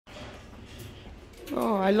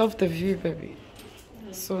Oh, I love the view, baby.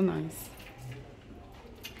 So nice.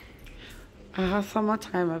 I have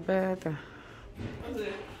summertime a better.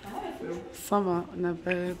 Summer a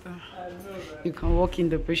better. You can walk in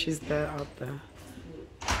the bushes there out there.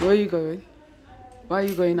 Where are you going? Why are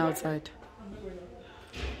you going outside?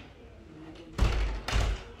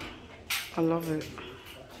 I love it.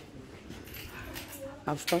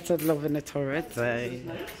 I've started loving it already.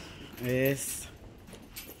 Yes.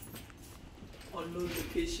 On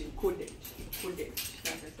location, coded.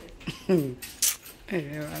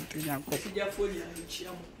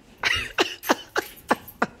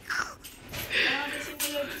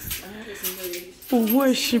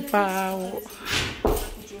 Worship.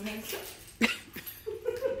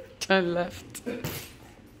 Turn left.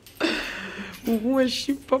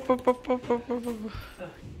 Worship.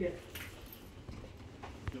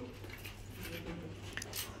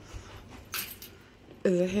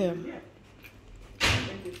 Is it here?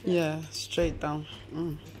 Yeah, straight down.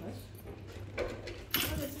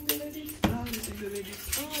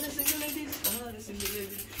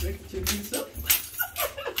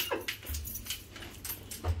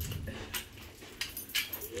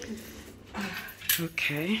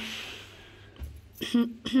 Okay.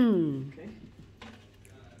 Okay.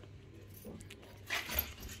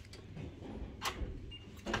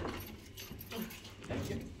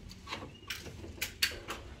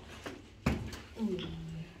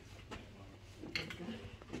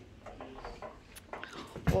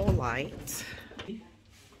 All right.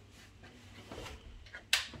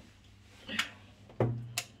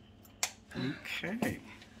 Okay.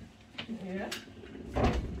 Yeah.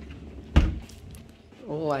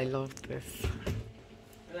 Oh, I love this.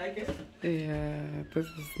 You like it? Yeah, this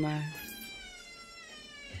is nice.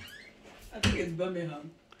 I think it's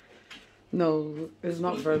Birmingham. No, it's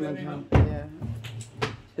not Birmingham. Yeah.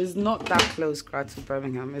 It's not that close to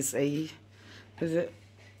Birmingham. It's is it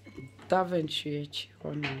Daventry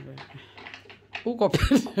or no? Who got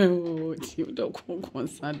you don't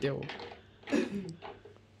concern them.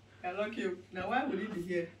 I like you. Now why would he be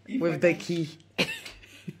here? With the key.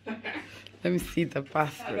 Let me see the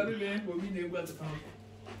bathroom.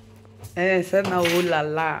 And said now la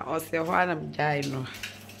la or say what I'm gyno.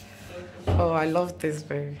 Oh, I love this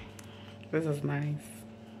baby. This is nice.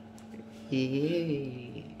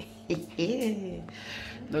 Yeah.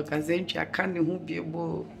 Look, I think I can't be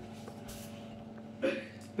able.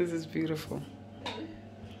 This is beautiful.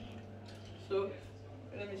 So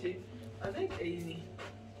let me see. I think easy.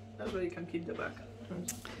 That's where you can keep the back.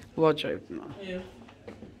 Wardrobe, no. Yeah.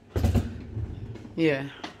 Yeah.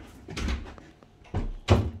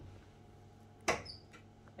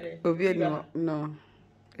 Hey, no.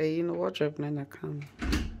 Hey, you know wardrobe, then I can.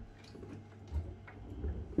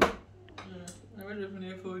 I went up in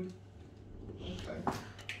your food. Okay.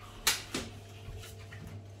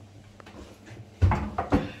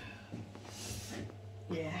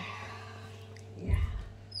 Yeah. Yeah.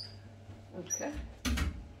 Okay.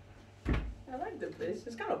 I like the place.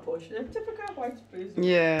 It's kind of posh. It's a typical white place.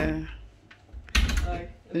 Yeah.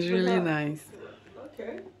 Like, It's really nice.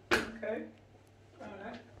 Okay. Okay.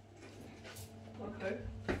 Alright. Okay.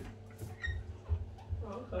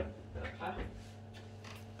 Okay. Okay.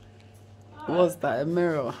 What's that? A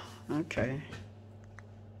mirror. Okay.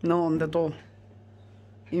 No, on the door.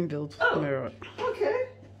 Inbuilt mirror. Okay.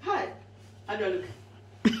 Hi. How do I look?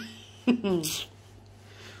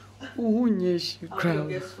 Oh, yes, you I'll be your crowd.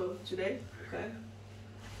 guest for today. Okay.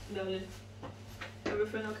 Darling.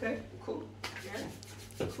 Everything okay? Cool. Yeah?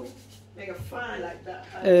 Cool. Make it fine like that.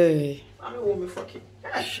 Hey. I'm a woman fucking.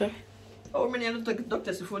 Sure. Oh, many other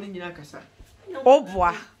doctors phone in Yakasa. Oh,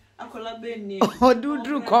 boy. I collaborate. Oh,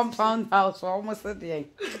 do compound house almost a day.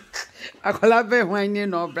 I collaborate when you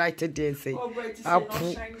know brighter day. Say, oh, bright to say, no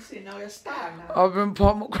shine, say, now you're a star now. I've been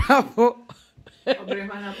pomo crafo.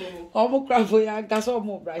 Oh, crafo, yeah, that's all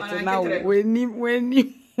more brighter now. When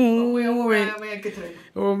you.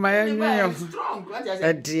 Oh, my God. Strong.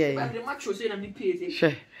 A dear. But the macho say, I'm the PA.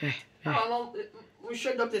 Sure. We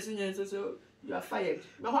should doctors in here, so you are fired.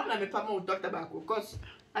 But why not me pay more doctor back? Because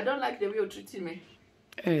I don't like the way you're treating me.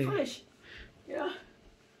 Hey. Fresh. Yeah.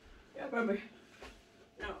 Yeah, baby.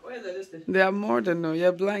 Now, where's the list? They are more than no.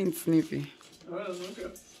 You're blind, Snippy. Oh,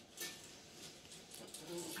 okay.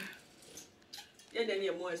 Yeah, then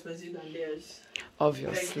you're more expensive than theirs.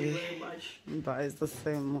 Obviously. Thank you very much. But it's the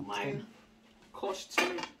same. Mine cost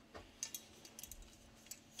me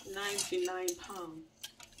 £99.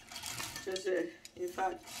 Just in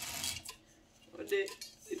fact, the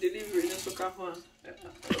delivery is over £100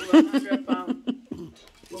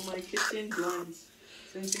 for my kitchen blinds.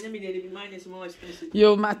 Since the mine is more expensive.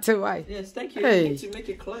 Yo, matter why? Yes, thank you. Hey. I need to make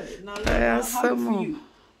it clear. Now, Yeah, have a more. view.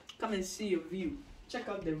 Come and see your view. Check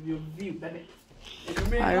out your view, baby.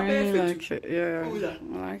 I really like it. Yeah, Who is that?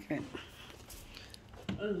 I like it.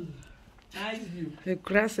 Nice view. The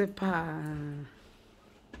grassy pa.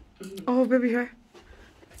 Oh, baby, here.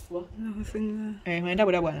 What? Nothing. Man,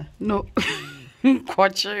 that one. No.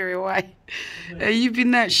 Quatchery, why? You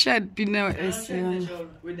been that shed, been out.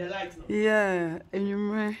 With the lights. No? Yeah, and you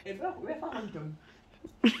may.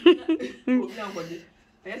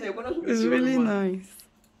 It's really nice.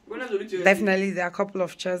 Definitely, there are a couple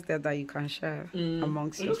of chairs there that you can share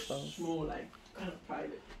amongst yourselves. Small, like kind of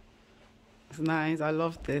private. It's nice. I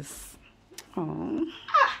love this. Oh,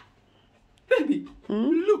 baby,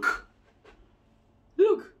 look.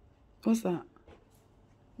 What's that?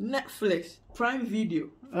 Netflix Prime Video.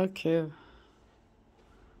 Okay.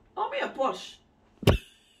 Oh, me a Porsche.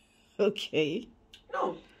 Okay.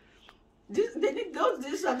 No. They need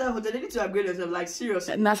this other hotel. They need to upgrade themselves. Like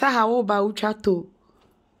seriously. Nasa how about Uchato?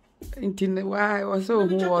 Intin why was so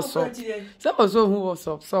who was up? So also who was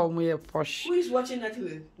up? So me a Porsche. Who is watching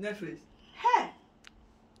Netflix? Hey.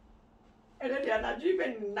 And then I'm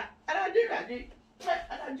dreaming.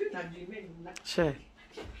 Sure.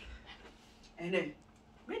 And then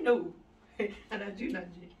me know. And I'm dreaming.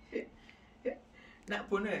 Not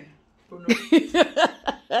Pone.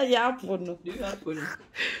 Yeah, Pono. Do you have Pone?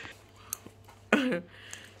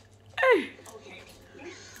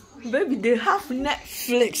 Baby, they have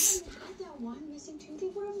Netflix.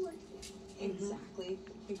 Exactly.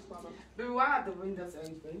 Baby, why are the windows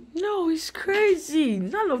open? No, it's crazy.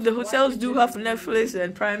 None of the hotels do have Netflix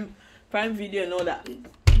and Prime Video and all that.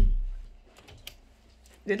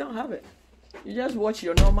 They don't have it. You just watch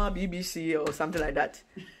your normal BBC or something like that.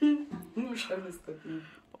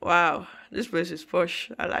 Wow, this place is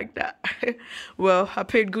posh. I like that. Well, I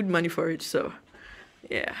paid good money for it, so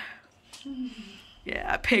yeah.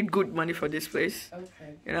 Yeah, I paid good money for this place.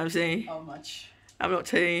 Okay. You know what I'm saying? How much? I'm not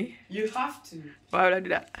telling you. You have to. Why would I do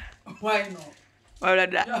that? Why not? Why would I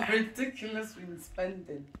do that? You're ridiculous with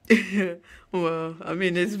spending. Well, I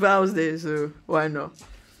mean, it's Val's Day, so why not?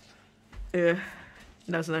 Yeah,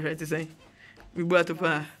 that's not right to say. We bought a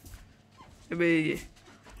pa. Ebe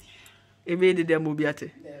de demo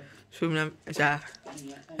biate. So I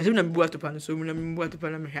said we bought a pan, so we bought a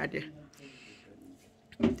pan and had it.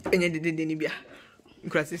 And you did any beer.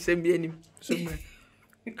 Because it's same beer. So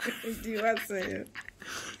Do you want to say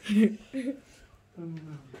it?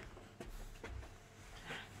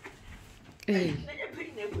 Hey.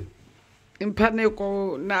 In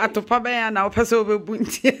Paneko, na to Pabaya now pass over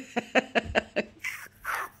Bunty.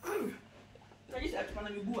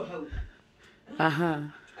 Uh-huh.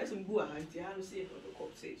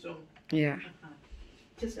 Yeah.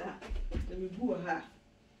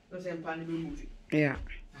 Yeah.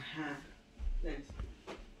 Yes.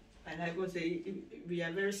 And I go say we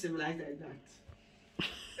are very civilized like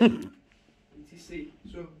that. You see,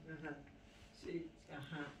 so see,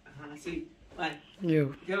 see, why?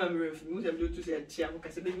 You. Come on, we have to say, "Chia, we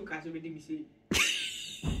can say you can't say me see."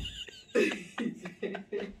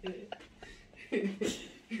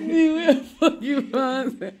 You fuck you,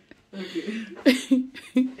 man. Okay.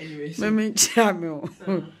 Anyway, Let me channel.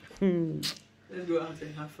 Let's go out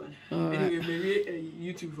and have fun. All Anyway, right. maybe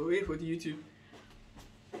YouTube for the YouTube.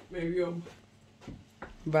 Maybe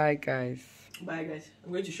Bye, guys. bye, guys.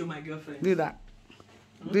 I'm going to show my girlfriend. Do that.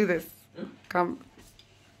 Do this. Come.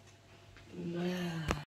 Yeah.